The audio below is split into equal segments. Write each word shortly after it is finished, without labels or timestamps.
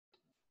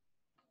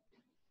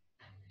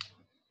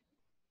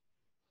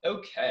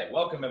Okay,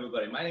 welcome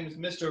everybody. My name is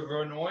Mr.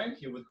 Vernoy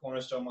here with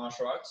Cornerstone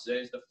Martial Arts.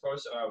 Today is the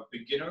first of our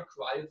beginner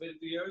karate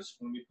videos.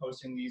 We'll be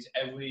posting these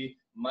every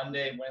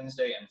Monday,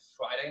 Wednesday, and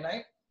Friday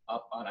night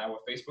up on our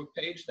Facebook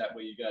page. That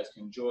way you guys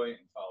can enjoy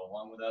and follow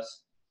along with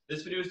us.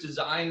 This video is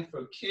designed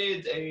for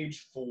kids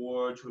age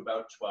 4 to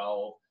about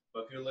 12.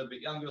 But if you're a little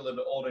bit younger, a little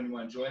bit older, and you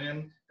want to join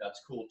in,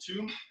 that's cool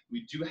too.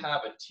 We do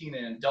have a teen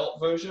and adult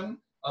version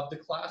of the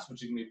class,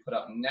 which is going to be put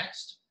up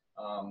next.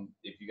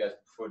 If you guys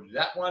prefer to do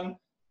that one,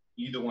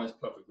 either one is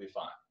perfectly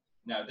fine.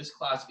 Now, this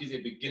class is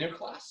a beginner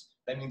class.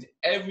 That means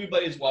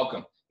everybody is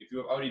welcome. If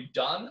you've already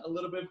done a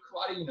little bit of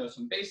karate, you know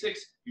some basics,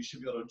 you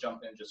should be able to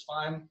jump in just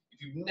fine.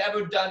 If you've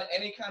never done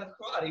any kind of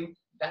karate,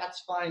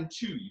 that's fine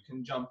too. You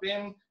can jump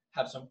in,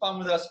 have some fun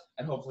with us,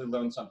 and hopefully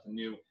learn something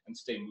new and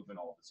stay moving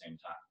all at the same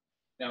time.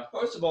 Now,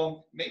 first of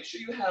all, make sure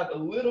you have a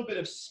little bit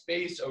of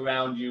space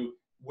around you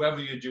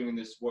wherever you're doing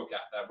this workout.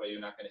 That way you're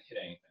not going to hit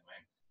anything,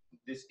 right?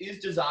 This is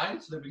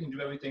designed so that we can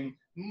do everything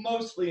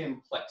mostly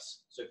in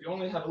place. So if you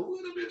only have a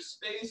little bit of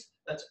space,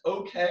 that's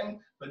okay,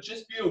 but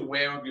just be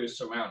aware of your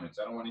surroundings.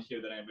 I don't want to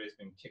hear that anybody's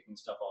been kicking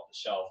stuff off the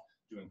shelf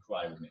doing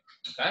karate with me,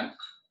 okay?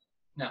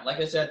 Now, like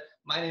I said,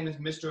 my name is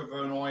Mr.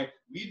 Vernoy.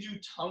 We do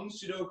Tang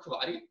Soo Do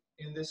Karate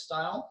in this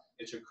style.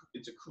 It's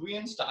a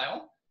Korean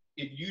style.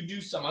 If you do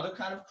some other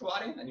kind of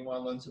karate and you want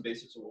to learn some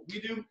basics of what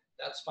we do,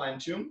 that's fine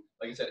too.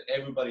 Like I said,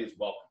 everybody is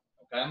welcome,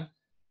 okay?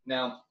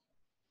 Now,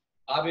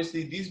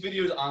 obviously, these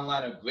videos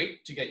online are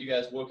great to get you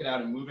guys working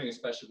out and moving,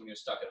 especially when you're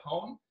stuck at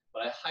home.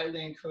 But I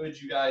highly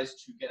encourage you guys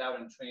to get out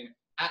and train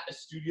at a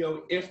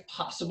studio if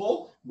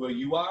possible where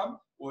you are,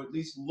 or at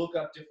least look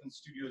up different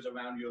studios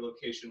around your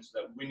location so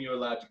that when you're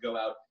allowed to go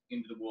out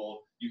into the world,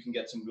 you can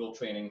get some real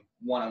training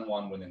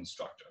one-on-one with an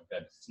instructor.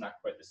 Okay? It's not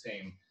quite the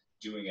same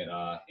doing it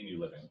in your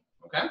living room.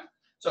 Okay?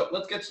 So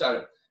let's get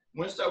started. I'm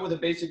going to start with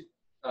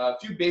a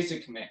few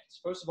basic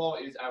commands. First of all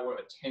is our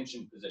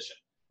attention position.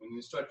 When the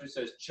instructor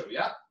says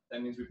choya,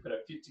 that means we put our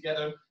feet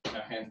together and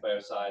our hands by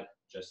our side,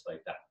 just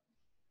like that.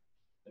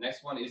 The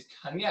next one is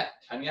kanyet.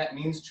 Kanyet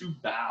means to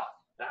bow.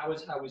 That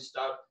is how we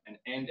start and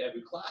end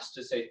every class,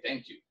 to say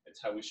thank you.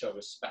 It's how we show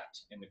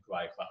respect in the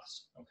karate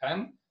class,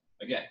 okay?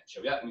 Again,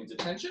 choya means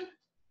attention,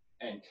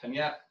 and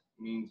kanyet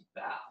means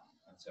bow.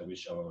 That's how we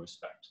show our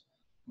respect.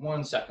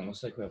 1 second,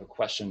 looks like we have a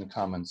question in the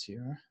comments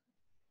here.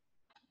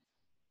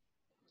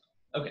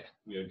 Okay,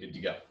 we are good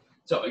to go.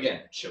 So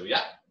again,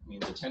 choya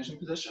means attention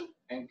position,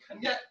 and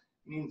kanyet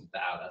means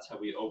bow. That's how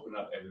we open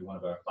up every one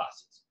of our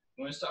classes.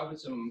 We're going to start with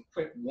some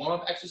quick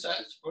warm-up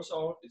exercises. First of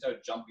all, it's our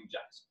jumping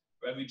jacks.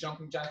 For every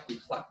jumping jack, we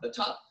clap the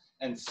top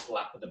and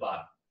slap at the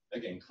bottom.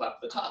 Again,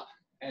 clap the top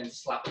and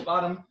slap the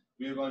bottom.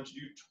 We are going to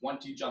do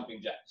 20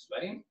 jumping jacks.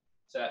 Ready?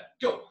 Set,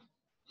 go.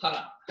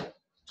 Hana,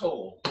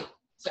 to,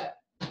 set,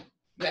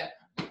 net,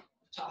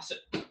 toss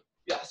it,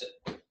 yas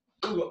it,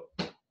 ugo,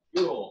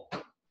 yo,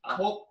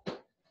 aho,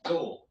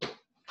 go,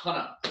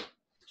 hana,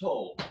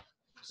 to,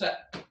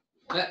 set,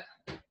 net,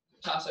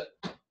 toss it,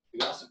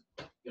 yas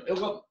it, yo,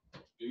 ugo,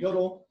 yo,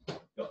 yoro,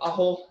 yo,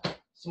 aho,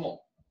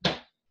 small.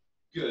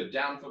 Good,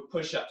 down for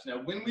push-ups.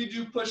 Now, when we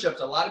do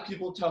push-ups, a lot of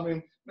people tell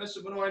me,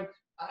 Mr. Benoit,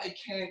 I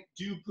can't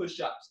do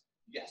push-ups.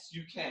 Yes,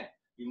 you can.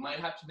 You might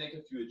have to make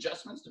a few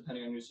adjustments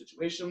depending on your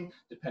situation,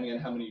 depending on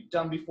how many you've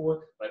done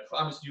before, but I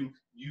promise you,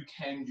 you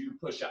can do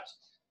push-ups.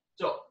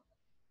 So,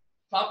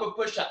 proper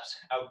push-ups.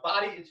 Our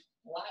body is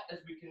flat as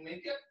we can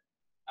make it.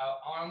 Our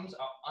arms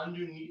are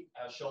underneath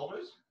our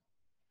shoulders.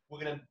 We're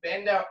going to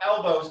bend our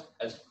elbows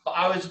as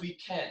far as we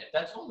can. If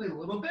that's only a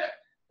little bit,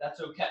 that's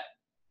okay.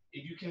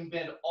 If you can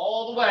bend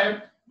all the way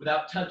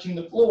without touching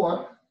the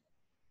floor,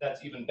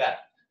 that's even better.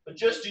 But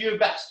just do your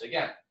best.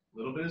 Again, a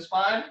little bit is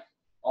fine.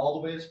 All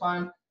the way is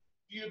fine.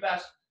 Do your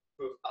best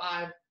for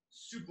 5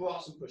 super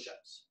awesome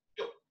push-ups.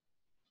 Go.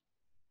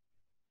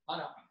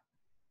 Hana.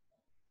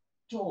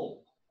 To.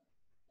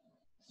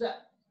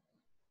 Set.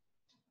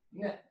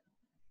 Net.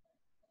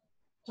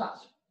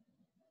 Toss.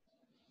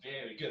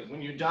 Very good.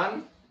 When you're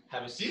done,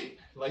 have a seat.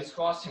 Legs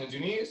crossed, hands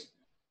on your knees.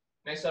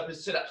 Next up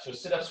is sit-ups. For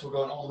sit-ups, we're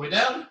going all the way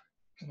down,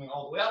 coming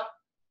all the way up,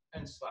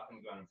 and slapping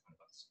the ground in front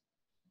of us.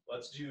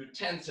 Let's do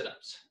 10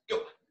 sit-ups.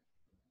 Go.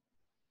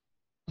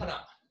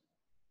 Hana.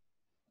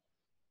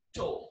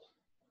 To.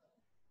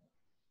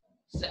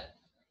 Set.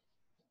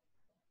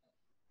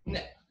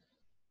 Net.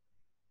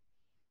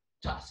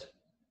 Toss it.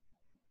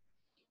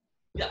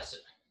 Yas it.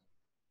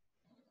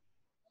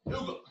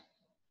 Ugo.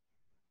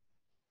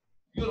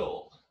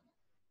 Yoro.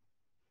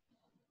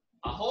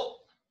 Aho.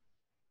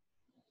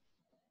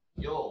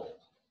 Yo.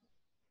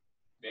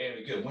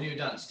 Very good. When you're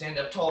done, stand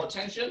up tall,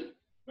 attention.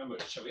 Remember,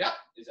 choya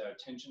is our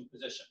attention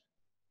position.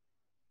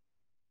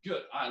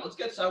 Good. All right, let's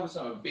get started with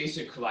some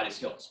basic karate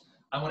skills.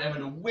 I want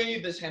everyone to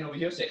wave this hand over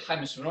here, say, hi,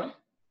 Mr. Roy.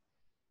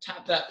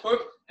 Tap that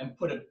foot and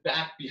put it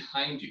back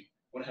behind you. You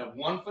want to have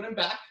 1 foot in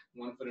back,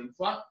 1 foot in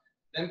front,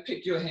 then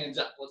pick your hands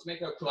up. Let's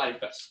make our karate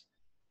fist.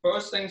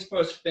 First things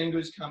first,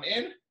 fingers come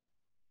in,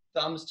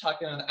 thumbs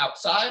tuck in on the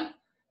outside,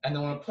 and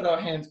then we're going to put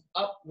our hands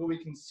up where we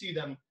can see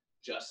them,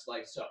 just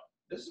like so.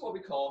 This is what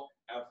we call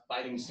our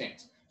fighting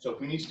stance. So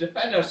if we need to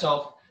defend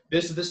ourselves,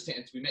 this is the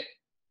stance we make.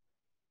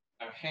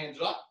 Our hands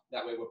are up,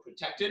 that way we're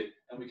protected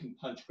and we can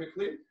punch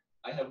quickly.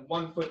 I have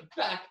 1 foot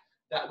back,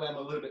 that way I'm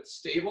a little bit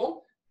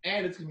stable,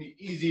 and it's gonna be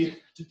easy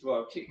to throw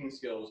our kicking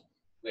skills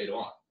later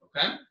on,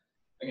 okay?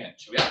 Again,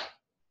 show me up.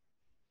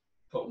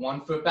 Put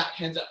 1 foot back,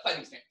 hands up,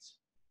 fighting stance.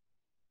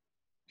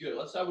 Good,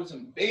 let's start with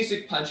some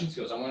basic punching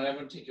skills. I want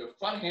everyone to take your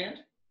front hand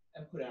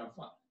and put it out in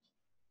front.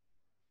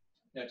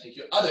 Now take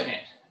your other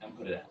hand and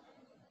put it out.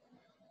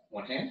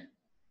 One hand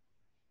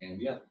and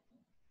the other.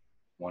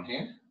 One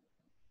hand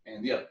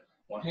and the other.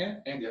 One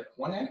hand and the other.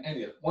 One hand and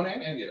the other. One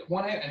hand and the other.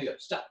 One hand and the other.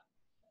 Stop.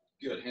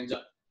 Good, hands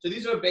up. So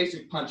these are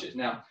basic punches.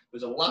 Now,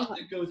 there's a lot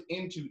that goes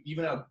into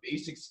even our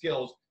basic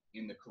skills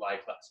in the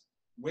karate class.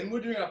 When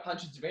we're doing our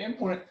punches, it's very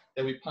important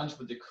that we punch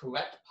with the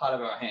correct part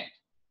of our hand.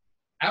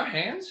 Our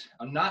hands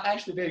are not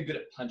actually very good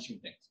at punching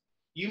things.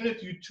 Even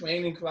if you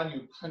train in karate,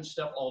 you punch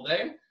stuff all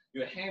day,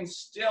 your hands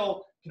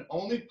still can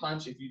only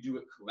punch if you do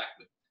it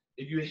correctly.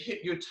 If you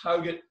hit your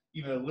target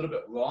even a little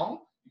bit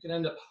wrong, you can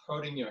end up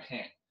hurting your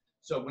hand.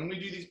 So when we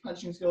do these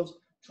punching skills,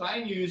 try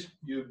and use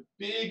your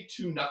big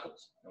 2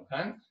 knuckles,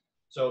 okay?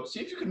 So see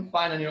if you can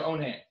find on your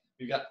own hand.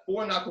 You've got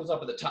 4 knuckles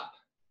up at the top.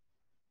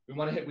 We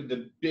want to hit with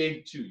the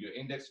big 2, your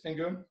index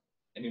finger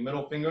and your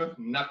middle finger,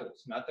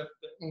 knuckles, not the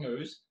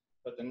fingers,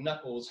 but the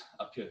knuckles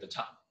up here at the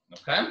top,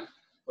 okay?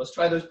 Let's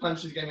try those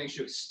punches again, make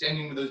sure you're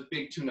extending with those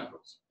big 2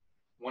 knuckles.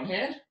 One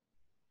hand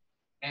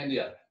and the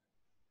other.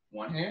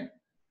 One hand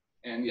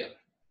and the other.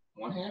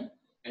 One hand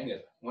and the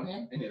other. One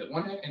hand and the other.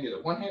 One hand and the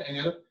other. One hand and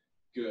the other.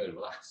 Good,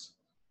 relax.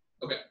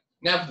 Okay,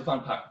 now for the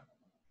fun part.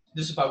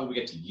 This is the part where we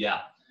get to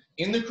yell.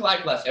 In the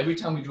karate class, every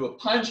time we do a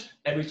punch,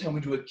 every time we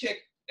do a kick,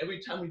 every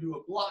time we do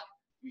a block,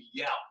 we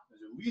yell.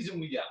 There's a reason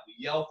we yell. We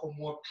yell for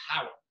more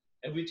power.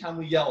 Every time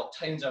we yell, it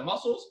tightens our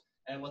muscles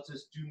and lets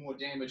us do more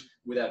damage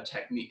with our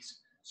techniques.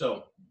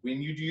 So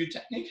when you do your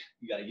technique,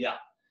 you gotta yell.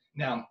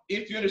 Now,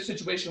 if you're in a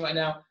situation right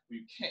now where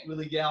you can't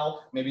really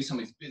yell, maybe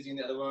somebody's busy in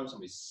the other room,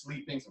 somebody's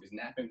sleeping, somebody's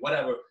napping,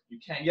 whatever, you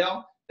can't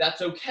yell,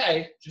 that's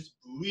okay. Just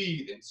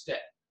breathe instead.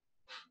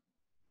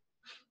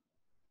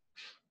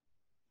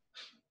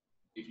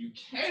 If you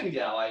can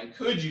yell, I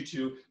encourage you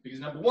to, because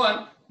number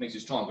 1, it makes you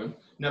stronger.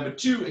 Number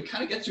 2, it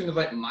kind of gets you in the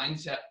right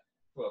mindset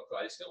for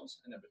karate skills.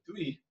 And number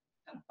 3,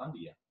 kind of fun to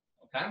yell,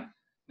 okay?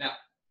 Now,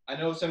 I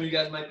know some of you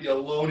guys might be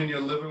alone in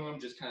your living room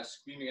just kind of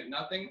screaming at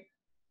nothing.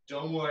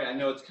 Don't worry, I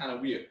know it's kind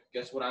of weird.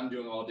 Guess what I'm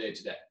doing all day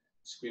today?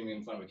 Screaming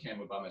in front of a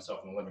camera by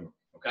myself in the living room,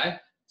 okay?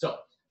 So,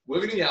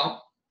 we're gonna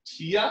yell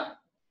Tia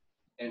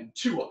and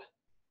Tua.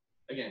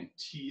 Again,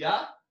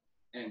 Tia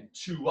and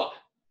Tua.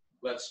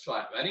 Let's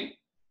try it, ready?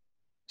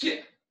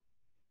 Tia.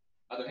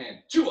 Other hand,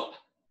 Tua.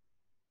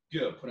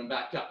 Good, put them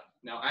back up.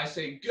 Now I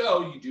say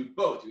go, you do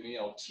both. You're gonna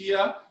yell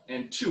Tia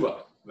and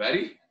Tua.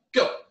 Ready?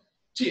 Go.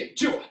 Tia,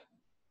 Tua.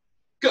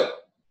 Go.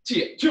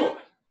 Tia, Tua.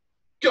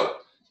 Go.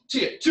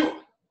 Tia,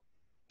 Tua.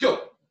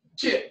 Go.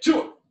 Tia,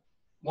 Tua.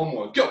 One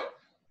more, go.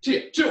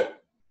 Tia, Tua.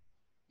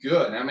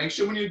 Good, now make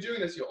sure when you're doing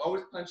this, you're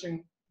always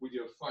punching with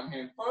your front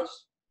hand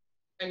first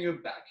and your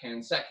back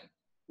hand second.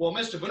 Well,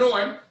 Mr.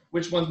 Benoit,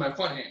 which one's my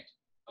front hand?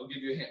 I'll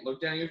give you a hint.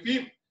 Look down at your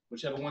feet.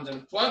 Whichever one's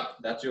in front,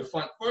 that's your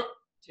front foot.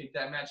 Take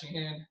that matching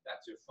hand,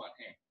 that's your front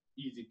hand.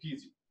 Easy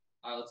peasy.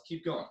 All right, let's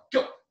keep going.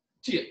 Go.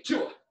 Tia,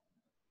 Tua.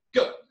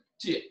 Go.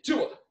 Tia,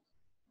 Tua.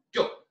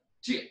 Go.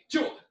 Tia,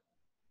 Tua.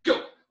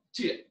 Go.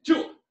 Tia,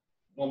 Tua.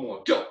 One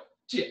more. Go.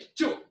 Tia,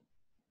 Tua.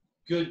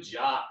 Good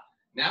job.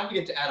 Now we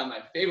get to add on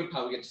my favorite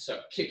part. We get to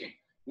start kicking.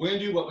 We're going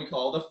to do what we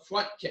call the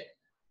front kick.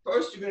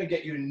 First, you're going to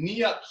get your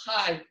knee up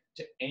high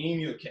to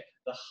aim your kick.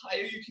 The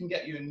higher you can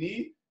get your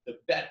knee, the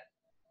better.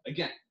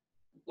 Again,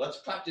 let's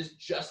practice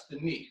just the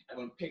knee. I'm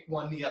going to pick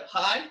one knee up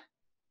high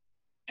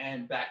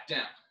and back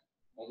down.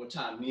 One more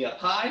time, knee up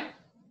high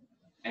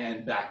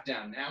and back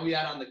down. Now we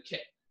add on the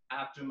kick.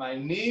 After my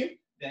knee,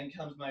 then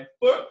comes my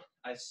foot.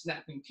 I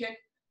snap and kick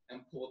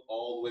and pull it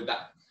all the way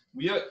back.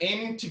 We are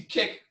aiming to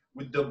kick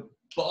with the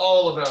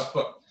ball of our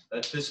foot.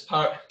 That's this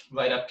part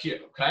right up here,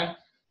 okay?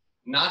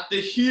 Not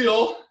the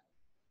heel.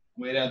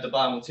 Way down at the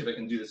bottom. Let's see if I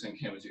can do this on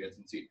camera so you guys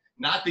can see.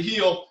 Not the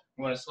heel.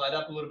 We want to slide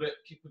up a little bit,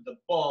 kick with the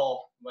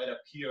ball right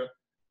up here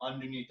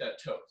underneath our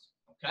toes,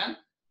 okay?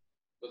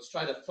 Let's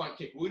try the front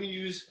kick. We're going to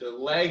use the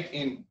leg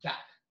in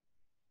back.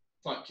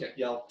 Front kick,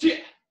 yell, Tia,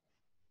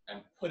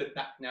 and put it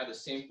back. Now the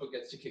same foot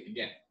gets to kick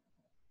again.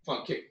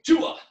 Front kick,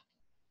 Tua,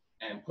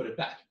 and put it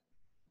back.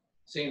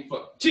 Same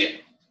foot, Tia,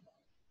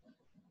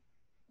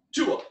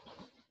 Tua.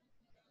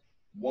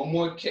 One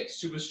more kick,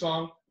 super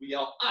strong. We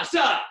yell,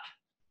 Asa.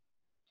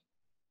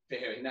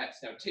 Very nice.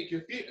 Now take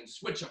your feet and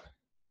switch them.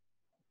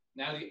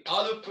 Now the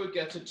other foot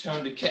gets a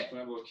turn to kick.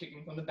 Remember, we're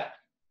kicking from the back.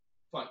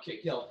 Front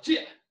kick, yell,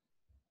 Tia.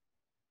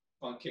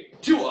 Front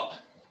kick, Tua.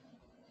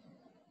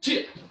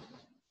 Tia.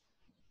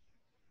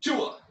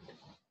 Tua.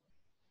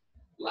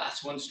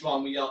 Last one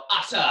strong, we yell,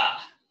 Asa.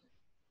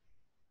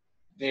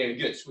 Very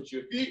good. Switch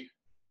your feet.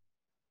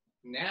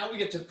 Now we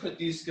get to put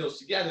these skills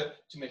together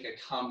to make a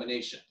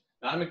combination.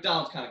 Not a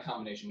McDonald's kind of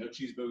combination. No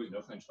cheeseburgers,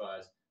 no french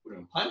fries. We're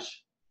doing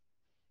punch,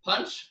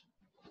 punch,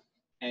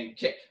 and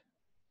kick.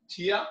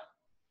 Tia,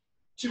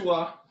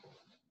 Tua,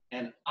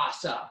 and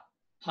Asa.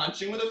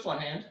 punching with the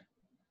front hand,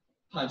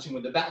 punching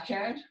with the back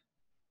hand,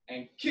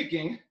 and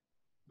kicking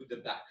with the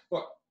back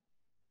foot.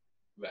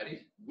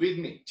 Ready? With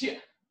me. Tia,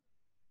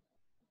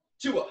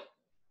 tua,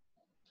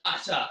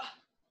 asa.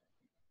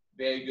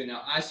 Very good.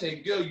 Now I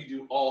say go, you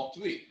do all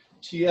three.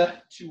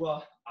 Tia,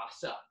 tua,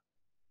 asa.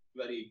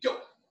 Ready? Go.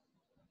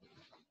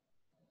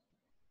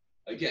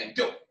 Again,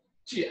 go.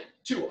 Tia,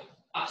 tua,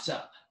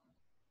 asa.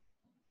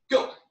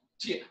 Go.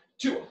 Tia,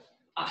 tua,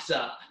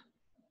 asa.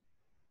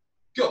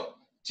 Go.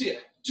 Tia,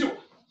 tua,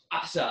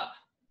 asa.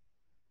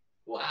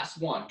 Last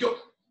one. Go.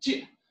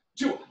 Tia,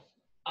 tua,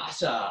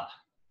 asa.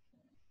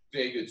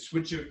 Very good.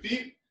 Switch your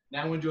feet.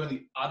 Now we're doing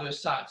the other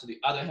side. So the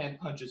other hand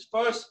punches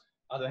first,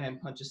 other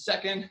hand punches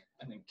second,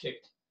 and then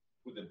kick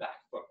with the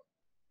back foot.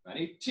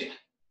 Ready? Tia,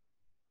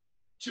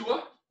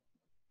 tua,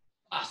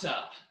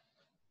 asa.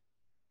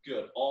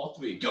 Good. All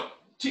three. Go.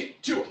 Tia,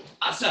 tua,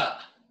 asa.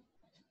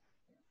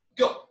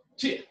 Go.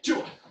 Tia,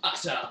 tua,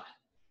 asa.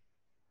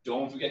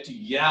 Don't forget to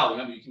yell.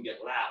 Remember, you can get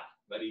loud.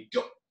 Ready?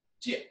 Go.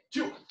 Tia,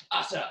 tua,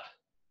 asa.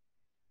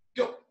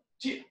 Go.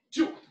 Tia,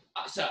 tua,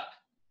 asa.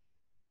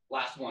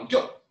 Last one.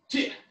 Go.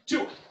 Tia,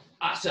 tua,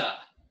 asa.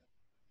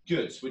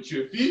 Good. Switch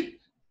your feet.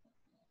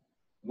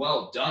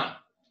 Well done.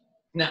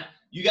 Now,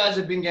 you guys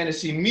have been getting to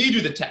see me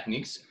do the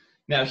techniques.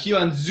 Now, here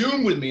on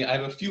Zoom with me, I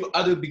have a few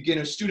other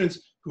beginner students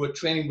who are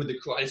training with the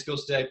karate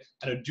skills today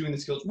and are doing the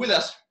skills with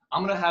us.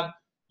 I'm going to have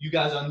you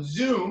guys on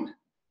Zoom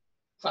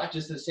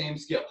practice the same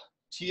skill.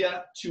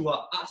 Tia,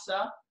 tua,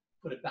 asa.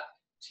 Put it back.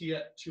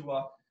 Tia,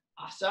 tua,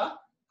 asa.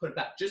 Put it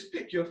back. Just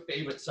pick your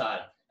favorite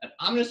side. And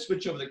I'm going to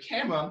switch over the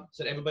camera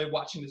so that everybody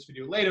watching this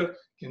video later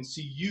can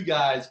see you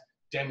guys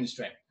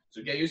demonstrate.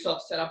 So get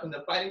yourself set up in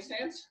the fighting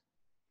stance.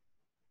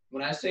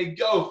 When I say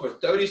go for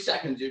 30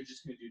 seconds, you're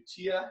just going to do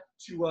tia,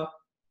 tua,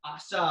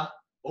 asa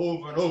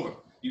over and over.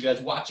 You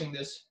guys watching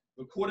this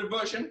recorded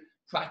version,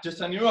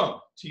 practice on your own.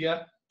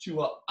 Tia,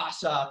 tua,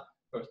 asa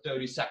for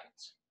 30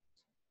 seconds.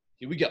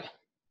 Here we go.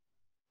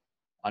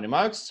 On your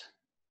marks,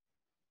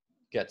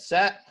 get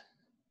set,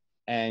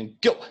 and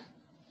go.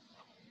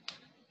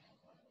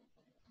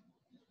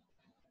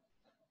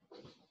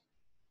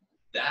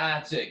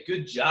 That's it.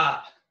 Good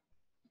job.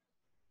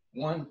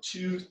 1,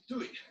 2,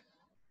 3.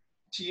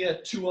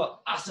 Tia, tua,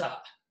 asa.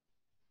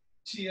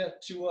 Tia,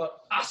 tua,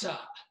 asa.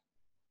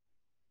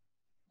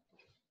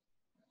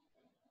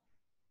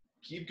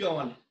 Keep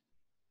going.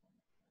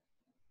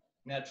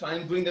 Now try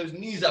and bring those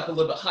knees up a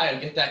little bit higher.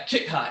 Get that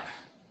kick higher.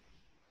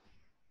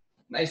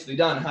 Nicely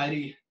done,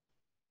 Heidi.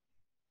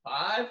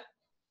 5,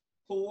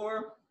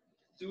 4,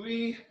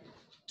 3,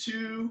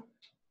 2,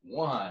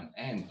 1,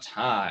 and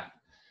time.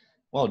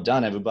 Well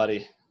done,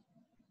 everybody.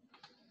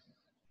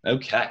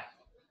 Okay.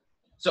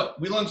 So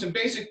we learned some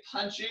basic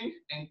punching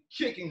and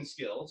kicking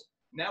skills.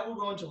 Now we're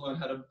going to learn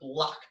how to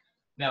block.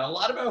 Now, a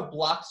lot of our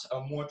blocks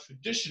are more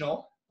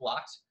traditional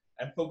blocks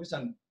and focus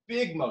on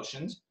big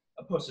motions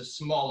opposed to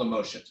smaller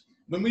motions.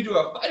 When we do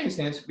our fighting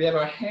stance, we have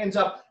our hands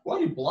up. We're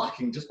already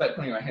blocking just by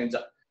putting our hands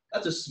up.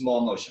 That's a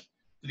small motion.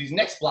 For these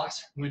next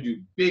blocks, we're going to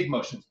do big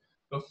motions.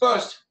 But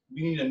first,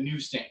 we need a new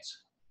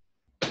stance.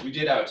 We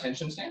did our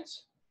attention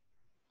stance.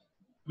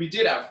 We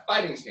did our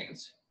fighting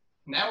stance.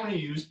 Now we're going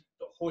to use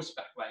the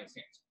horseback riding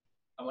stance.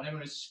 I want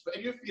everyone to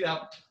spread your feet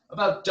out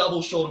about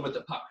double shoulder width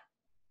apart.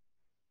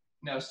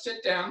 Now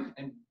sit down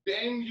and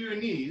bend your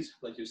knees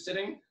like you're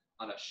sitting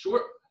on a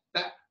short,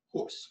 fat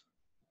horse.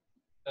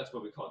 That's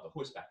what we call it, the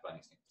horseback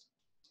riding stance.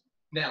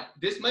 Now,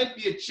 this might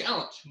be a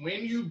challenge.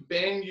 When you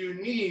bend your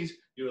knees,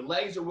 your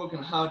legs are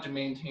working hard to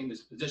maintain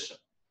this position.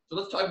 So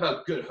let's talk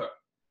about good hurt.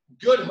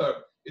 Good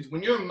hurt is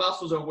when your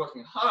muscles are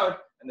working hard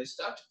and they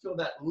start to feel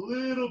that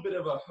little bit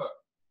of a hurt.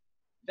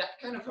 That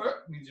kind of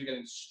hurt means you're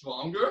getting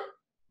stronger,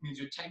 means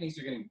your techniques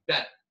are getting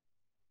better.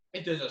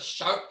 If there's a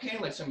sharp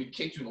pain, like somebody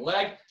kicked you in the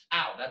leg,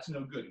 ow, that's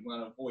no good. You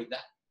want to avoid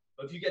that.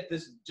 But if you get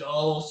this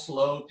dull,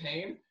 slow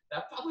pain,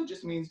 that probably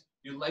just means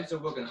your legs are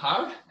working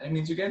hard and it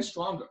means you're getting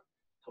stronger.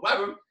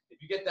 However,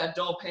 if you get that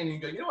dull pain and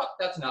you go, you know what,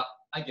 that's enough,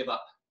 I give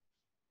up,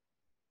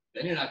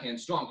 then you're not getting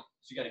stronger.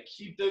 So you got to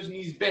keep those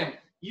knees bent,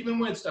 even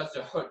when it starts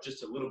to hurt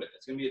just a little bit.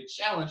 It's going to be a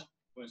challenge.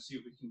 We're going to see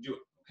if we can do it,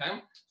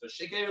 okay? So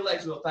shake out your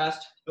legs real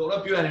fast, build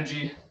up your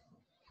energy,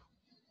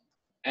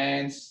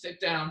 and sit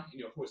down in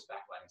your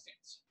horseback riding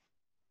stance.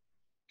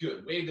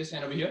 Good. Wave this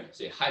hand over here.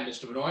 Say, hi,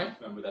 Mr. Benoit.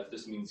 Remember that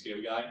this means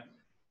scary guy.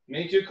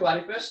 Make your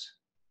karate fist.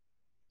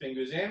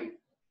 Fingers in,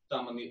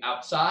 thumb on the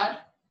outside,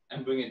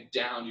 and bring it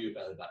down to your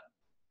belly button.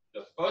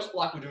 The first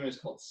block we're doing is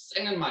called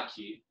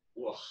Sengan-Maki,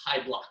 or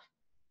high block.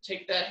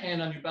 Take that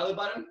hand on your belly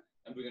button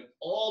and bring it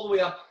all the way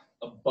up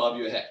above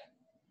your head.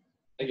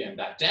 Again,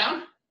 back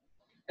down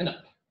and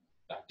up.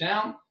 Back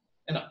down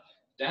and up.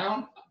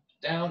 Down, up,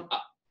 down,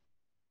 up.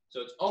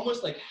 So it's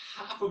almost like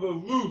half of a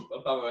roof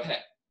above our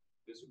head.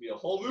 This would be a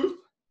whole roof,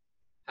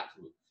 half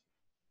roof.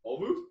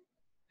 Whole roof,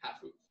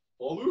 half roof.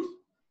 Whole roof,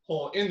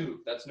 hole in the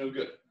roof. That's no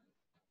good.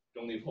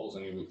 Don't leave holes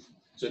in your roof.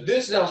 So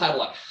this is our high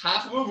block,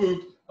 half of a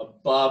roof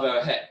above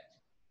our head.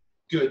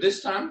 Good.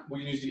 This time, we're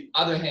going to use the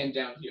other hand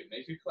down here.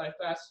 Make your karate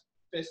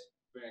fist.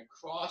 We're going to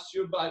cross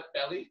your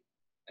belly,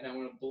 and I'm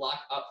going to block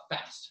up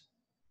fast.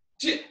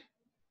 Tia.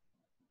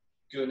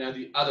 Good, now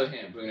the other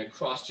hand, bring it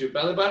across to your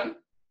belly button,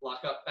 block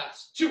up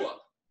fast, 2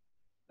 up.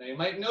 Now you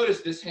might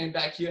notice this hand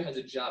back here has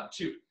a job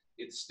too.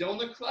 It's still in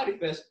the karate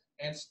fist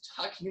and it's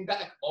tucking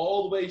back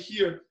all the way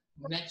here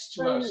next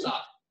to our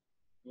side.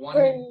 One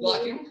hand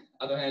blocking,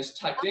 other hand is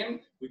tucked in.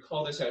 We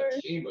call this our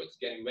chamber. It's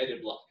getting ready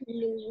to block.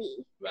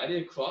 Ready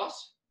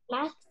across.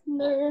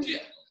 Yeah.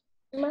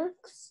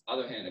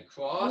 Other hand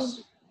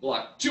across.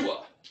 Block 2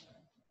 up.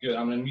 Good.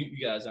 I'm going to mute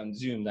you guys on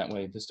Zoom. That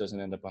way this doesn't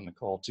end up on the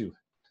call too.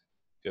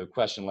 If you have a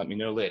question, let me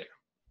know later.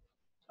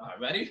 All right,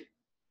 ready?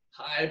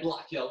 High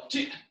block, yell,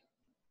 Tia.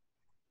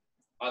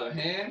 Other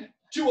hand,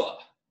 2 up.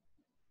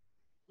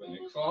 Bring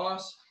it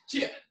across,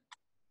 Tia.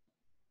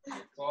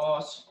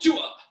 Across, 2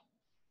 up.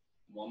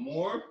 One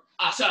more,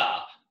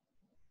 Asa.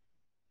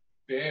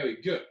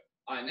 Very good.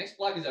 All right, next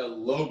block is our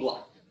low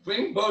block.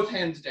 Bring both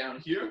hands down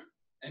here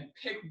and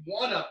pick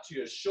one up to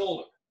your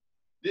shoulder.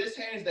 This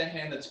hand is the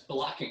hand that's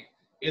blocking.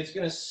 It's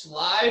going to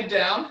slide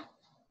down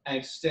and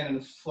extend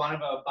in front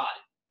of our body.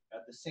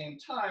 At the same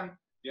time,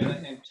 the other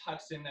hand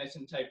tucks in nice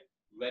and tight,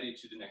 ready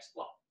to the next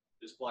block.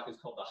 This block is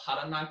called the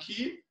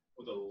Haranaki,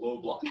 or the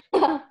low block.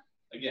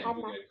 Again,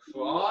 we're going to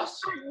cross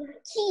and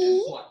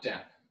block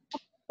down.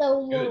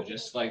 Good,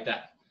 just like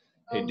that.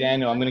 Hey,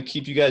 Daniel, I'm going to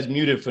keep you guys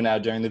muted for now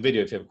during the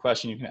video. If you have a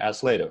question, you can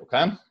ask later,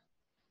 okay?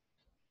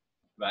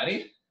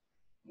 Ready?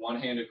 One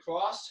hand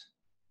across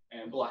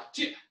and block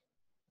 2.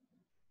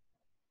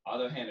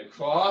 Other hand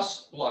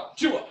across, block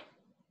 2 up.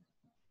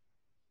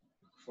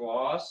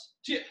 Cross,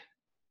 2.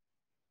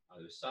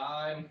 Other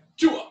side,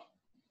 2 up.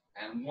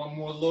 And one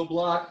more low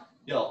block,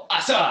 yell,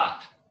 Asa.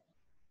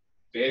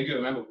 Very good.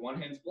 Remember, one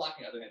hand's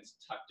blocking, other hand's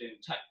tucked in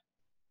tight.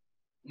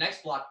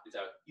 Next block is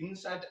our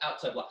inside to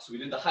outside block. So we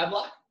did the high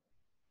block,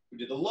 we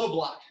did the low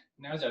block.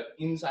 Now is our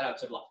inside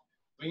outside block.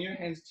 Bring your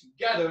hands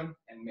together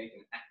and make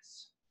an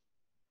X.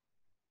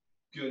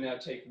 Good. Now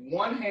take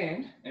one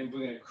hand and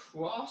bring it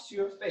across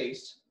your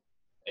face,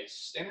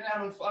 extend it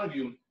out in front of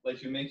you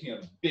like you're making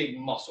a big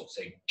muscle.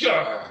 Say,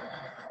 grrr.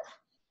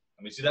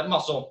 Let me see that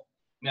muscle.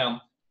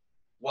 Now,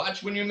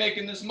 watch when you're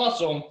making this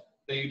muscle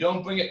that you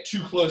don't bring it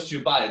too close to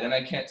your body. Then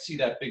I can't see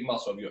that big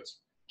muscle of yours.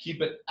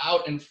 Keep it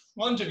out in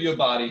front of your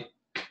body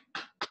so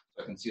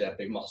I can see that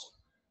big muscle.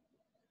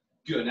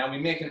 Good. Now we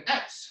make an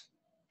X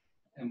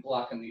and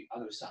block on the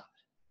other side.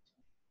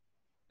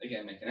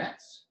 Again, make an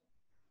X,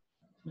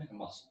 make a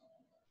muscle.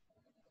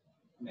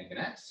 Make an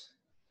X,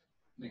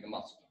 make a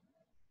muscle.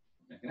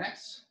 Make an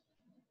X,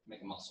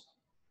 make a muscle.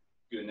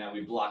 Good. Now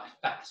we block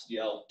fast.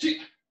 Yell, Tia.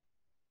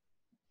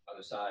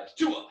 Other side,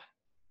 2 up.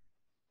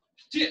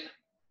 Tia.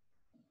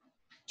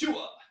 2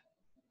 up.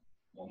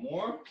 One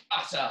more,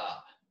 Asa.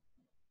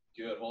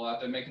 Good. Hold out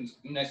there, making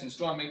nice and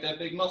strong. Make that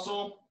big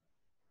muscle.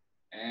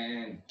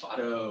 And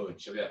Bado.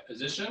 Chariot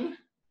position.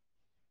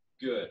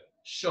 Good.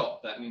 Sho.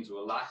 That means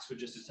relax for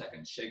just a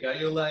second. Shake out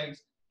your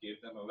legs. Give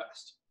them a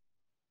rest.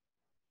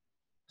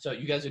 So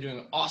you guys are doing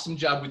an awesome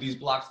job with these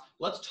blocks.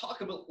 Let's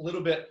talk a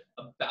little bit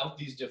about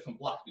these different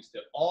blocks because they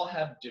all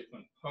have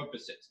different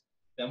purposes.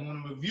 Then we're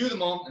going to review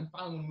them all and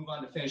finally we'll move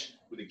on to finish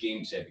with a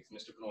game today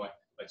because Mr. Benoit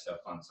likes to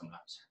have fun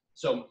sometimes.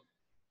 So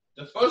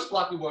the first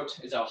block we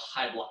worked is our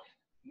high block.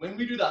 When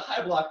we do the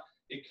high block,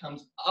 it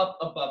comes up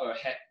above our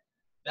head.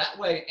 That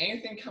way,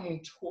 anything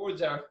coming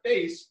towards our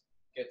face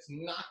gets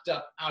knocked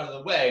up out of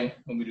the way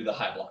when we do the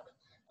high block.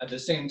 At the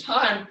same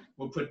time,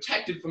 we're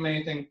protected from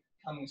anything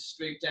coming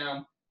straight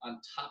down on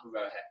top of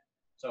our head.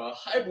 So our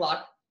high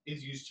block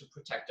is used to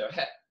protect our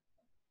head.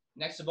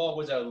 Next of all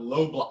was our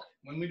low block.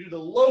 When we do the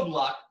low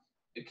block,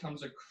 it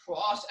comes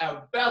across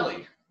our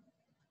belly.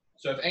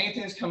 So if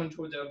anything is coming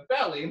towards our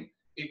belly,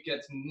 it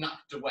gets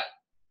knocked away.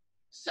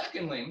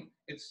 Secondly,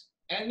 it's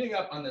ending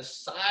up on the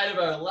side of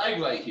our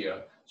leg right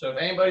here. So if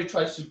anybody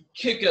tries to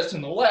kick us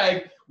in the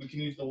leg, we can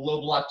use the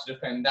low block to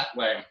defend that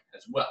way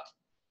as well.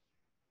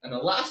 And the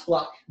last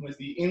block was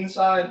the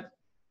inside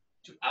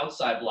to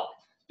outside block.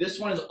 This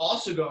one is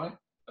also going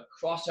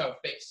across our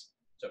face.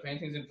 So if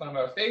anything's in front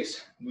of our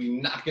face,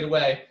 we knock it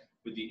away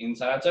with the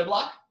inside outside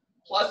block.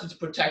 Plus it's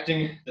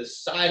protecting the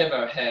side of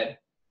our head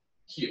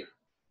here.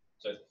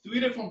 So 3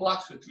 different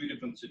blocks for 3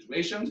 different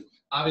situations.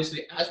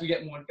 Obviously, as we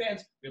get more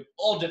advanced, we have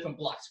all different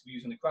blocks we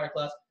use in the karate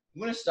class.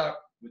 We're going to start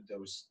with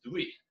those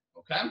 3,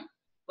 okay?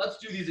 Let's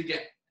do these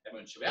again.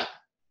 Everyone show up.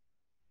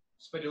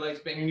 Spread your legs,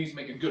 bend your knees,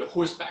 make a good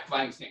horseback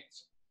riding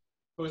stance.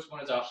 First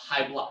one is our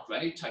high block.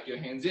 Ready? Tuck your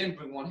hands in,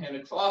 bring one hand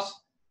across.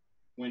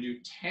 We're going to do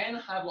 10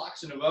 high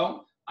blocks in a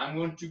row. I'm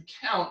going to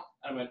count,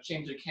 and I'm going to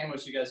change the camera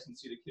so you guys can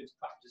see the kids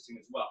practicing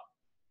as well.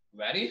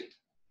 Ready?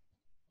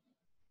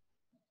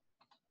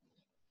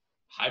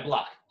 High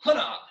block.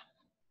 Hana.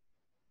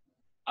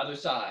 Other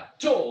side.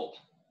 Toe.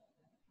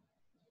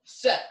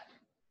 Set.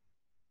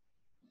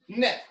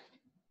 Net.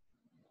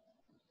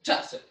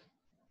 Taset.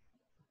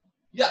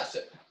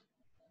 Yaset.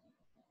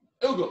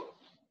 Ugo.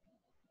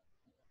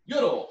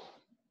 Yoro.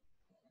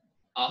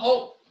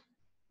 Aho.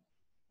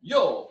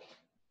 Yo.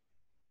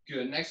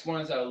 Good. Next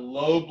one is our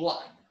low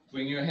block.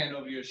 Bring your hand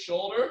over your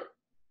shoulder.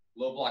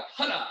 Low block.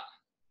 Hana.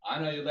 I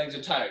know your legs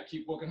are tired.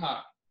 Keep working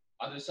hard.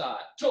 Other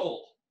side.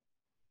 Toe.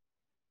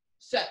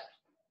 set,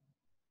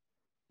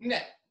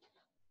 net,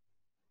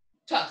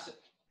 taset,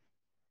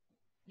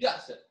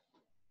 yaset,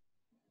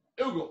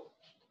 ugo,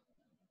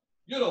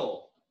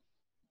 yodel,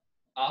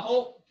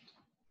 aho,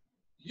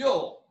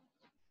 yo.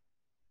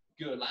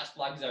 Good. Last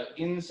block is our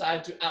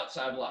inside to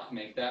outside block.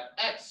 Make that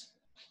X,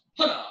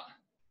 hana,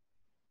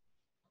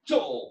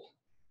 tol,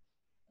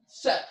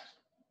 set,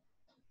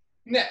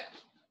 net,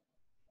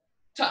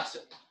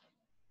 taset,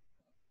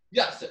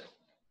 yaset,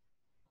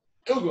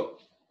 ugo,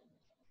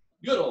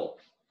 yodel,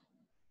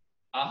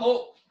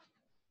 aho.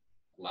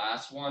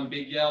 Last one,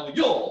 big yell,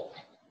 yo.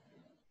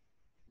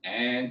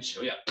 And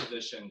choya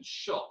position,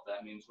 sho.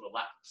 That means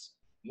relax.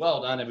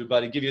 Well done,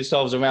 everybody. Give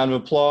yourselves a round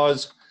of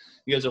applause.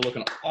 You guys are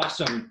looking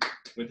awesome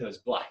with those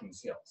blocking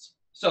skills.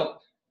 So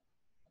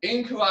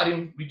in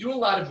karate, we do a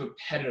lot of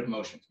repetitive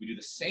motions. We do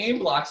the same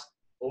blocks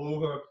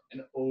over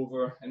and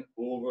over and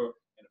over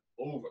and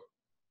over.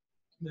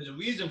 There's a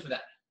reason for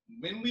that.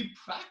 When we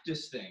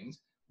practice things,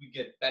 we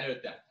get better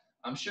at them.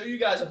 I'm sure you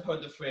guys have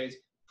heard the phrase,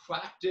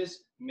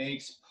 practice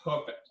makes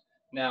perfect.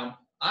 Now,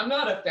 I'm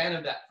not a fan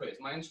of that phrase.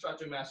 My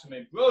instructor, Master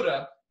May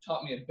Broda,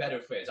 taught me a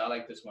better phrase. I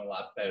like this one a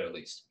lot better, at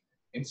least.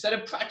 Instead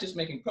of practice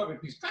making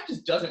perfect, because practice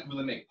doesn't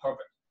really make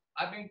perfect.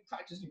 I've been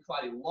practicing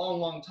karate a long,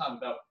 long time,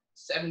 about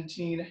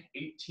 17,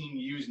 18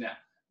 years now.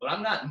 But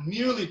I'm not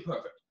nearly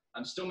perfect.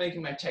 I'm still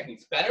making my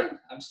techniques better.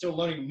 I'm still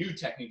learning new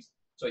techniques,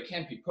 so I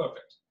can't be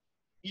perfect.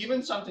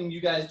 Even something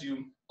you guys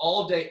do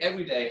all day,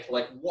 every day,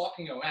 like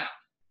walking around.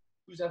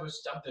 Who's ever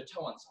stubbed their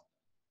toe on something?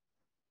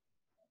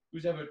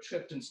 Who's ever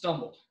tripped and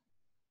stumbled?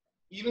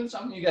 Even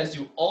something you guys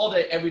do all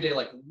day, every day,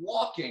 like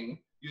walking,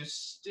 you're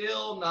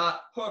still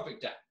not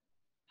perfect at.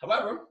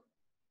 However,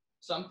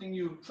 something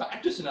you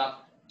practice enough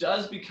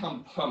does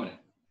become permanent.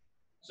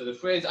 So the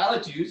phrase I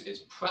like to use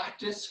is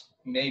practice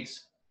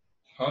makes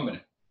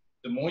permanent.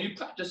 The more you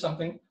practice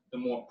something, the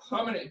more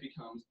permanent it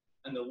becomes,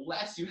 and the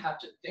less you have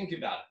to think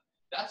about it.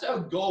 That's our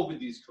goal with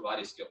these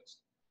karate skills.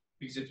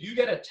 Because if you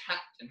get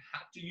attacked and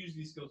have to use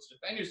these skills to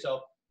defend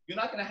yourself, you're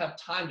not going to have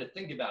time to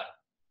think about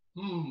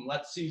it.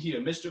 Let's see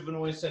here. Mr.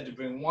 Vinoy said to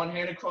bring one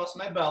hand across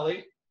my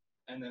belly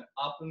and then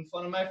up in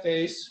front of my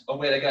face. Oh,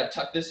 wait, I got to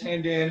tuck this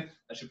hand in.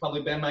 I should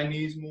probably bend my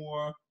knees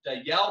more. Did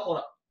I yell? Hold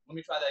up. Let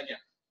me try that again.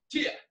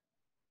 Tia.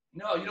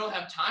 No, you don't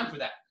have time for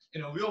that.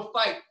 In a real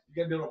fight, you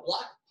got to be able to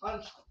block,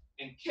 punch,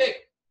 and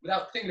kick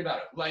without thinking about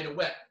it right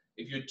away.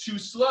 If you're too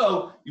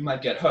slow, you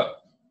might get hurt.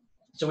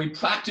 So we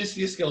practice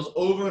these skills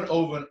over and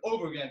over and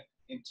over again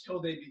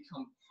until they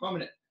become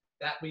permanent.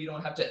 That way you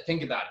don't have to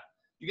think about it.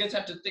 You guys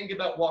have to think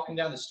about walking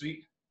down the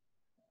street.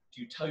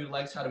 Do you tell your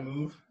legs how to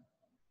move?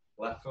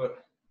 Left foot,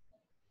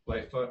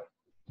 right foot,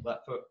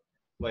 left foot,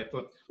 right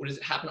foot. Or does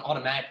it happen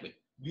automatically?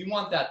 We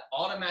want that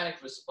automatic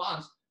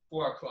response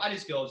for our karate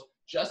skills,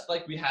 just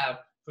like we have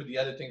for the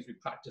other things we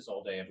practice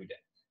all day, every day.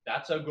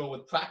 That's our goal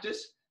with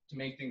practice, to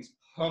make things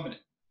permanent.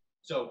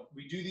 So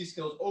we do these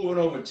skills over and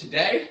over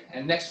today,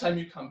 and next time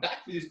you come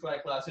back for these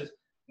karate classes,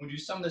 we do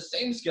some of the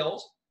same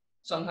skills,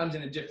 sometimes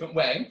in a different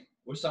way,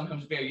 or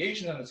sometimes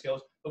variations on the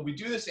skills, but we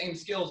do the same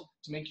skills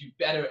to make you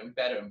better and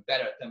better and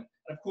better at them.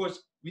 And of course,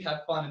 we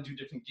have fun and do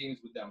different games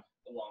with them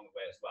along the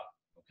way as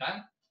well, okay?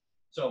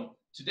 So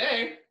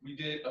today, we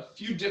did a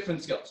few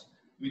different skills.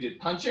 We did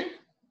punching,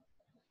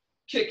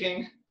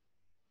 kicking,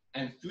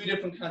 and 3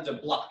 different kinds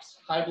of blocks.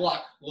 High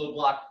block, low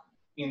block,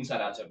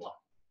 inside, outside block.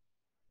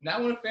 Now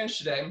I want to finish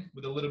today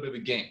with a little bit of a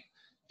game.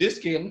 This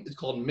game is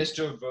called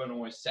Mr.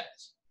 Vernoy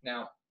Says.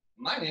 Now,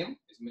 my name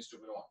is Mr.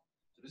 Vernoy.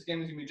 So this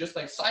game is going to be just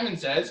like Simon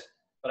Says,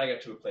 but I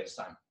get to replace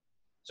Simon.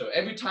 So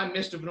every time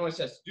Mr. Vernoy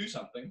says to do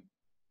something,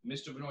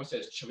 Mr. Vernoy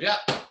says, "Chivya,"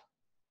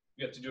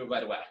 you have to do it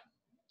right away.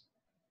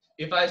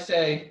 If I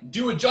say,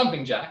 do a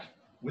jumping jack,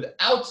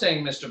 without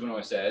saying Mr.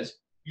 Vernoy says,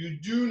 you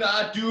do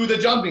not do the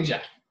jumping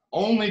jack.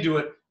 Only do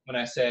it when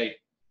I say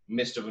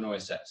Mr.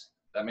 Vernoy says.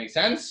 That makes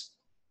sense?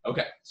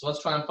 Okay, so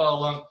let's try and follow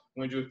along.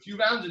 We're going to do a few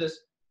rounds of this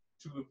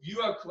to review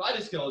our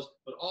karate skills,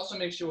 but also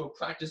make sure we're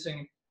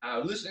practicing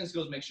our listening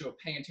skills, make sure we're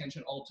paying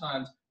attention all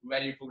times,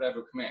 ready for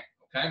whatever command.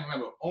 Okay,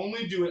 remember,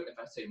 only do it if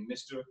I say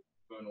Mr.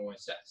 Vernoy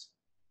says.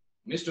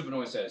 Mr.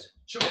 Vernoy says,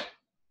 "Chivya."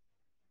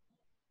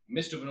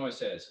 Mr. Vernoy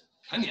says,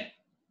 "Kanya."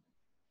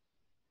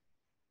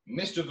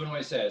 Mr.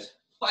 Vernoy says,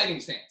 "Fighting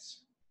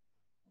stance."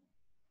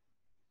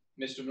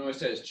 Mr. Vernoy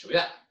says,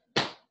 "Chivya."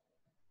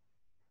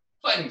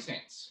 Fighting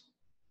stance.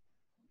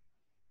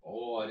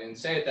 Oh, I didn't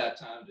say it that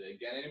time. Did I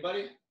get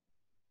anybody?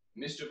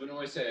 Mr.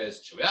 Vernoy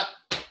says, "Chivya."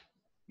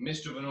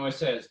 Mr. Vernoy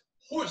says,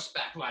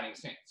 "Horseback riding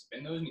stance."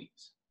 Bend those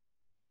knees.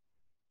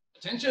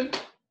 Attention.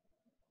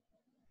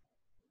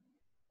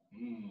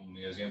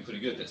 You guys are getting pretty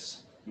good at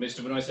this.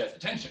 Mr. Vernoy says,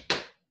 "Attention."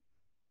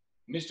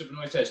 Mr.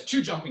 Vernoy says,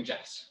 2 jumping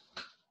jacks.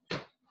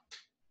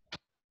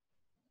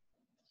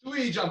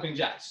 3 jumping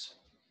jacks.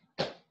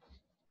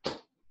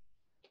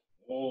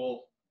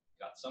 Oh,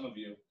 got some of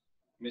you.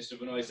 Mr.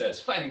 Vernoy says,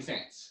 "Fighting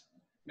stance."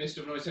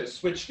 Mr. Vernoy says,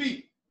 "Switch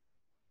feet."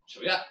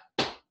 Chivya.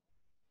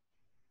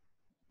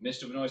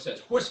 Mr. Vernoy says,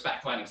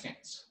 "Horseback riding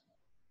stance."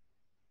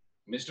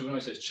 Mr.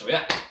 Vernoy says,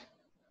 "Chivya."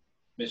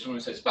 Mr.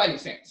 Vernoy says, "Fighting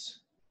stance."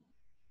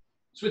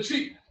 Switch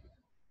feet.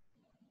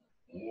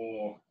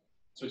 Oh.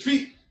 Switch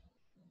feet.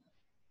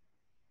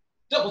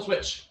 Double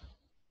switch.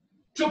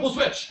 Triple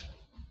switch.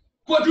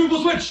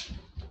 Quadruple switch.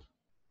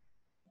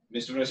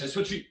 Mr. Monroe says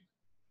switch feet.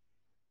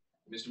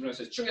 Mr. Monroe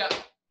says tree up.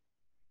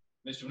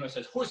 Mr. Monroe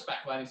says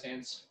horseback riding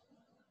stance.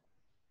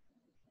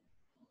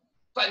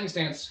 Fighting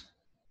stance.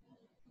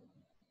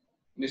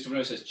 Mr.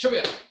 Monroe says tree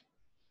up.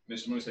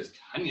 Mr. Monroe says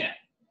kanya.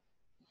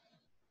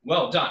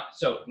 Well done.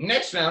 So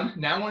next round,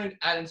 now I want to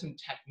add in some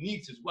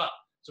techniques as well.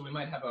 So we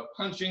might have our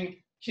punching,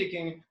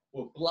 kicking,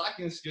 or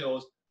blocking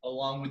skills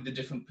along with the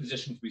different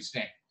positions we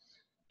stand.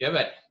 Get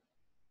ready.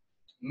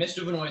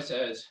 Mr. Vinoy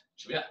says,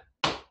 "Chewy up."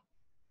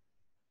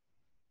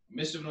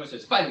 Mr. Vinoy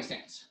says, fighting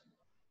stance.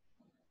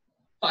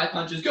 5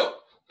 punches, go.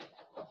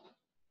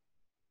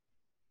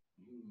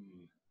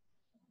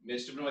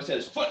 Mr. Vinoy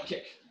says, front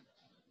kick.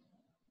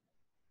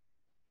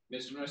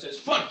 Mr. Vinoy says,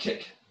 front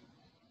kick.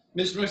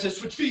 Mr. Vinoy says,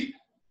 switch feet.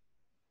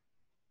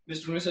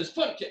 Mr. Vinoy says,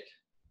 front kick.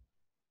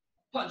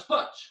 Punch,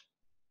 punch.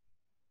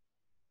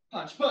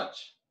 Punch,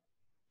 punch.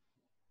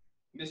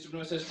 Mr.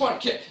 Vinoy says,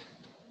 front kick.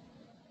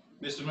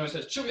 Mr. Vinoy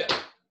says, chewy up.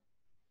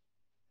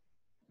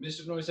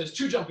 Mr. Vinoy says,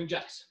 2 jumping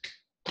jacks.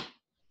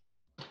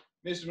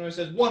 Mr. Vinoy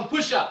says, 1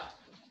 push-up.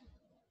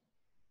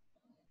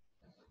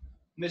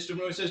 Mr.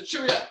 Vinoy says,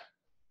 chewy up.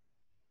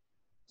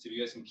 See if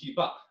you guys can keep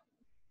up.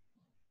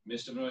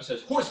 Mr. Vinoy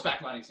says,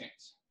 horseback riding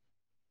stance.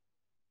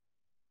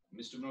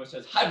 Mr. Vinoy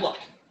says, high block.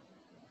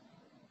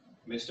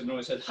 Mr.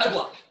 Vinoy says, high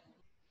block.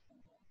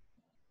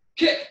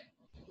 Kick.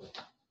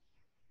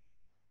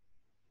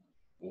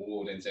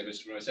 Oh, didn't say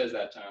Mr. Vinoy says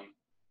that time.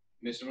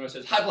 Mr. Vinoy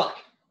says, high block.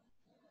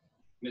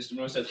 Mr.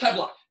 Vinoy says, high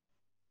block.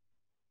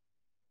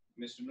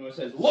 Mr. Vinoy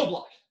says, low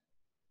block.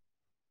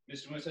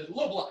 Mr. Vinoy says,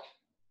 low block.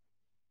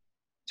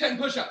 10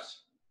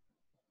 push-ups.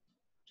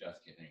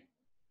 Just kidding.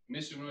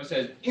 Mr. Vinoy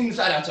says,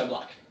 inside outside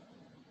block.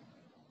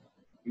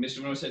 Mr.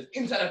 Vinoy says,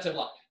 inside outside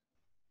block.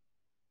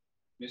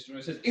 Mr.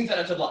 Vinoy says, inside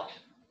outside block.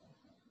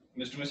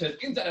 Mr. Vinoy says,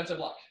 inside outside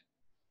block.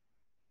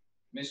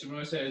 Mr.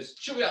 Vinoy says,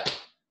 chewy up.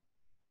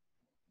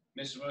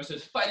 Mr. Vinoy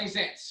says, fighting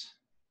stance.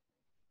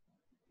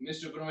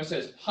 Mr. Vinoy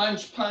says,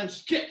 punch,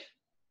 punch, kick.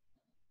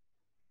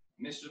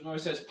 Mr. Vinoy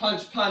says,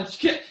 punch, punch,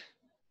 kick.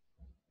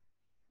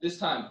 This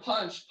time,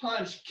 punch,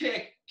 punch,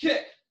 kick,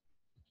 kick.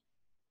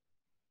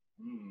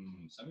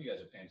 Some of you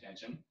guys are paying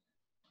attention.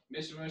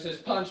 Mr. Vinoy says,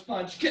 punch,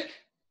 punch, kick.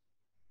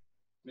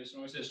 Mr.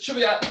 Vinoy says,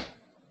 chewy up.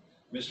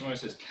 Mr. Vinoy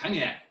says,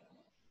 kanya.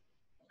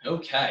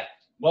 Okay.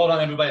 Well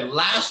done, everybody.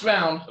 Last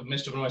round of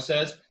Mr. Vinoy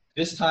says.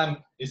 This time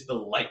is the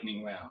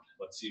lightning round.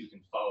 Let's see if you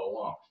can follow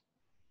along.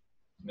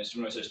 Mr.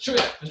 Vinoy says, chewy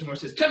up. Mr. Vinoy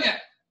says, kanya.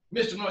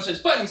 Mr. Vinoy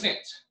says, fighting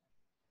stance.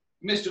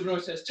 Mr.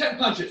 Vinoy says, 10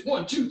 punches.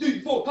 1, 2,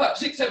 3, 4, 5,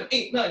 6, 7,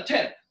 8, 9,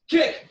 10.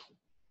 Kick.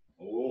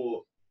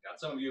 Oh, got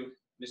some of you.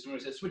 Mr.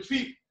 Vinoy says, switch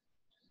feet.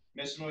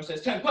 Mr. Vinoy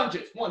says, 10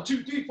 punches. 1,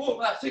 2, 3,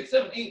 4, 5, 6,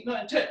 7, 8,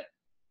 9, 10.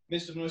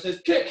 Mr. Vinoy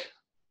says, kick.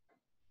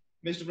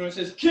 Mr. Vinoy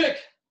says, kick.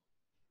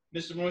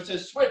 Mr. Vinoy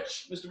says,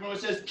 switch. Mr. Vinoy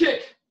says,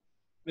 kick.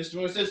 Mr.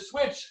 Vinoy says,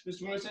 switch.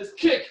 Mr. Vinoy says,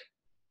 kick.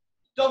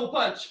 Double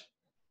punch.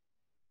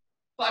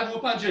 5 more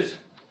punches.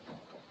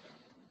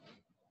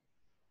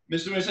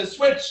 Mr. Vinoy says,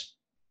 switch.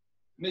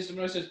 Mr.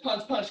 Vinoy says,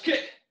 punch, punch,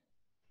 kick.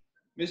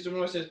 Mr.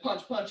 Vinoy says,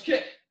 punch, punch,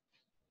 kick.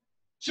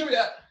 Chewy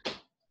up.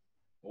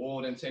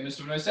 Oh, didn't say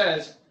Mr. Vinoy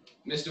says.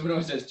 Mr.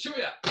 Vinoy says,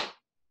 chewy up.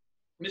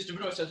 Mr.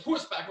 Vinoy says,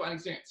 horseback riding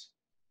stance.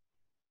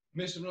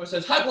 Mr. Vinoy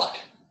says, high block.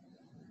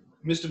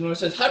 Mr. Vinoy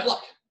says, high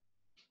block.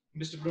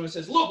 Mr. Vinoy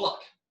says, low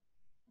block.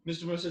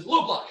 Mr. Vinoy says,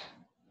 low block.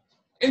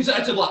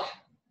 Inside to block.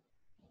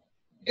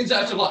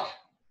 Inside to block.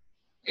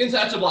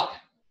 Inside to block.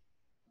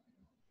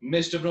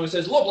 Mr. Vinoy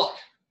says, low block.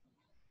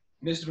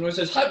 Mr. Vinoy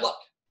says, high block.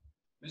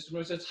 Mr.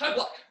 Vinoy says, high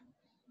block.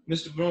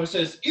 Mr. Vinoy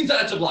says,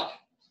 inside to block.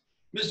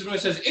 Mr. Vinoy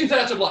says,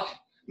 inside to block.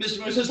 Mr.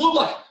 Vinoy says, low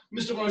block.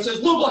 Mr. Vinoy says,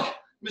 low block.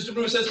 Mr.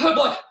 Vinoy says, high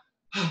block.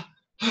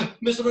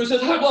 Mr. Vinoy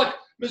says, high block.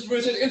 Mr.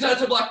 Vinoy says, inside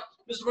to block.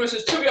 Mr. Vinoy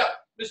says, chewy up.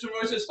 Mr.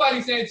 Vinoy says,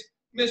 fighting stance.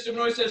 Mr.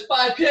 Vinoy says,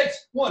 5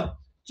 kicks. 1,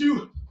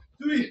 2,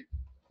 3,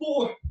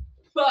 4,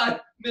 5.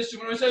 Mr.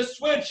 Vinoy says,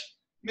 switch.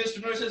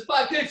 Mr. Vinoy says,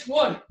 5 kicks.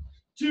 1,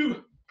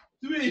 2,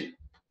 3,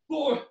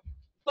 4,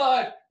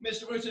 5.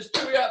 Mr. Vinoy says,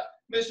 chewy up.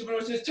 Mr.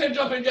 Vinoy says, 10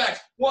 jumping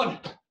jacks. 1,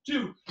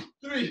 2,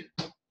 3,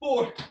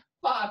 4,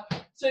 5,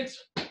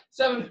 6,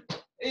 7,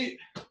 8,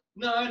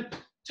 9,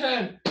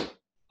 10.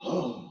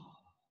 Oh.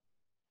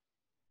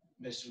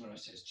 Mr. Vinoy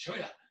says,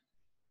 chewy up.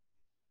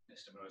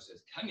 Mr. Vinoy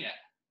says, kanya.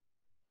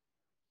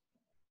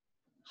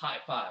 High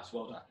fives,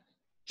 well done.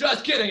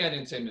 Just kidding, I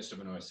didn't say Mr.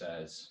 Vinoy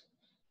says.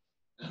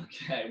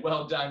 Okay,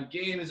 well done.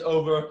 Game is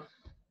over.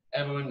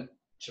 Everyone,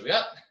 chewy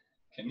up.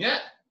 Kanya.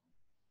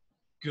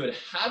 Good.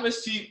 Have a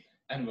seat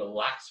and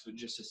relax for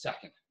just a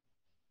second.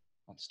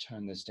 Let's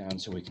turn this down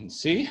so we can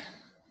see.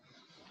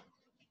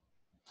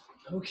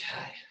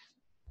 Okay.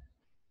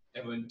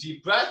 Everyone,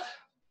 deep breath.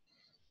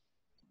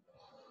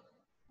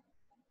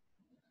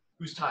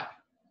 Who's tired?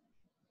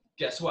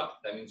 Guess what?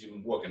 That means you've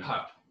been working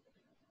hard.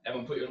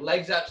 Everyone put your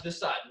legs out to the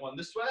side. One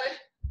this way,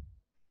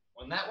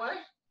 one that way.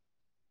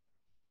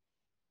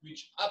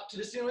 Reach up to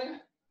the ceiling.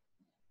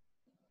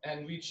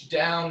 and reach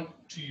down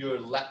to your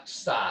left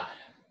side.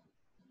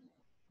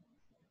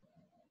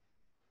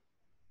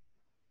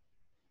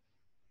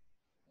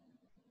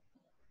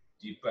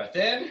 Deep breath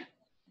in.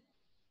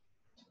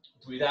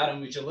 Breathe out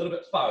and reach a little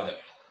bit farther.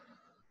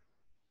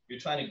 You're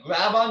trying to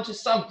grab onto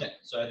something.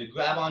 So either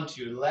grab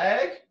onto your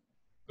leg,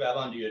 grab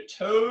onto your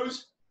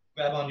toes,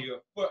 grab onto your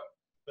foot,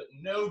 but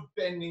no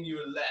bending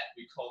your leg.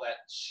 We call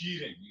that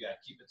cheating. You gotta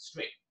keep it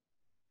straight.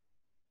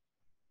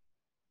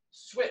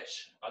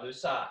 Switch, other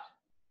side.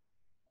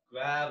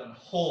 Grab and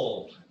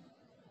hold.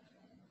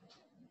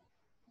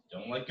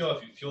 Don't let go.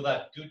 If you feel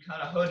that good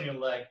kind of hurt in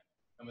your leg,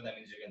 remember that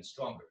means you're getting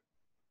stronger.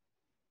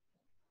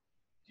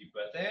 Deep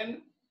breath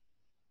in.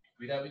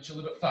 Breathe out, reach a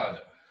little bit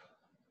farther.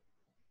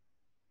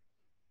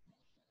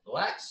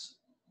 Relax.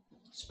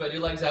 Spread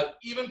your legs out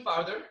even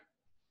farther.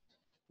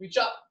 Reach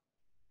up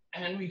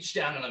and reach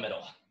down in the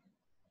middle.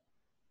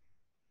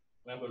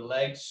 Remember,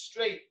 legs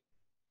straight.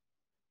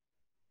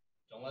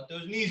 Don't let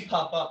those knees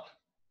pop up.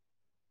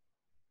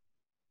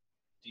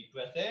 Deep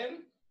breath in.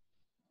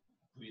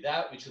 Breathe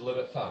out, reach a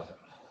little bit farther.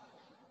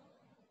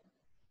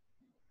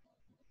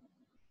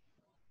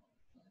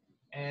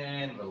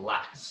 And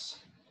relax.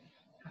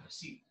 Have a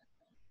seat.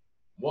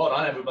 Well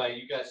done, everybody.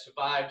 You guys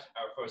survived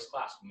our first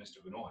class with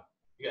Mr. Benoit.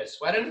 You guys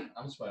sweating?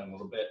 I'm sweating a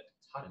little bit.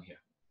 It's hot in here.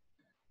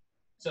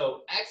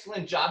 So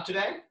excellent job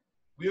today.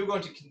 We are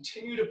going to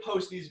continue to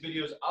post these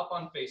videos up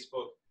on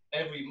Facebook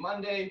every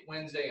Monday,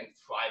 Wednesday, and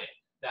Friday.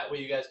 That way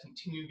you guys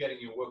continue getting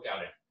your workout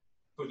in.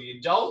 For the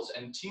adults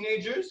and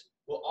teenagers,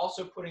 we're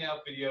also putting out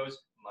videos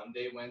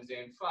Monday,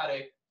 Wednesday, and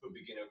Friday for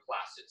beginner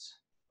classes.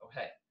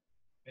 Okay,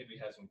 maybe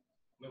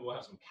we'll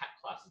have some cat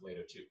classes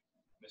later too.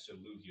 Mr.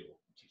 Lou here will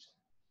teach them.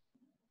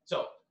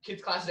 So,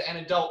 kids classes and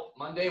adult,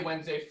 Monday,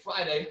 Wednesday,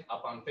 Friday,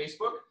 up on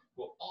Facebook.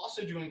 We're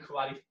also doing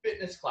karate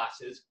fitness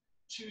classes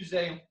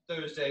Tuesday,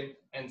 Thursday,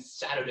 and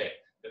Saturday.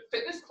 The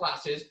fitness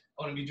classes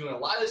are going to be doing a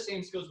lot of the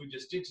same skills we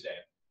just did today,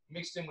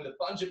 mixed in with a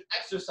bunch of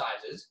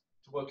exercises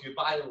to work your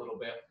body a little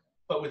bit,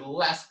 but with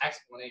less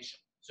explanation.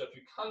 So if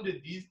you come to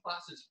these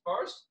classes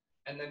first,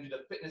 and then do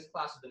the fitness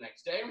classes the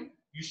next day,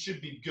 you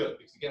should be good.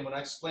 Because again, we're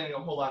not explaining a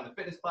whole lot in the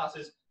fitness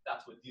classes,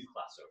 that's what these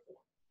classes are for.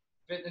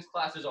 Fitness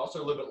classes are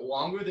also a little bit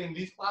longer than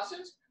these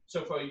classes.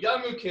 So for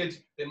younger kids,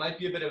 they might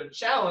be a bit of a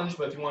challenge,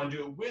 but if you want to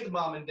do it with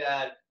mom and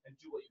dad and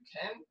do what you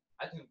can,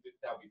 I think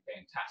that would be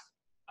fantastic.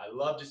 I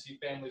love to see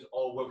families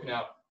all working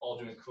out, all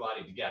doing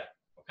karate together,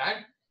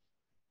 okay?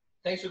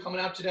 Thanks for coming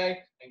out today,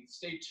 and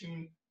stay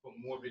tuned for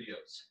more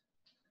videos.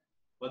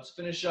 Let's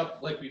finish up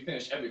like we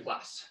finish every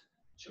class.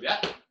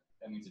 Choyat,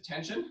 that means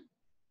attention.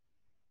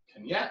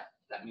 Kanyat,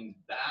 that means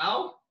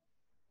bow.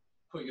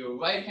 Put your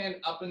right hand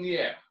up in the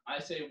air. I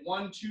say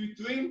 1, 2,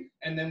 3,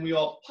 and then we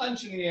all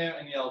punch in the air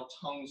and yell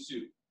Tong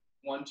Su.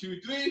 1, 2,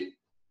 3,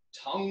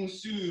 Tong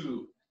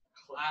Su.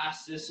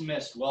 Class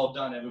dismissed. Well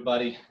done,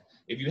 everybody.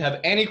 If you have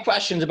any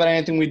questions about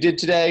anything we did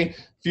today,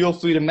 feel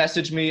free to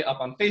message me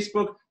up on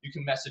Facebook. You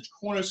can message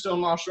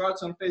Cornerstone Martial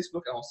Arts on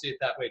Facebook, and I'll see it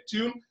that way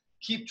too.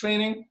 Keep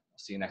training. I'll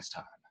see you next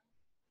time.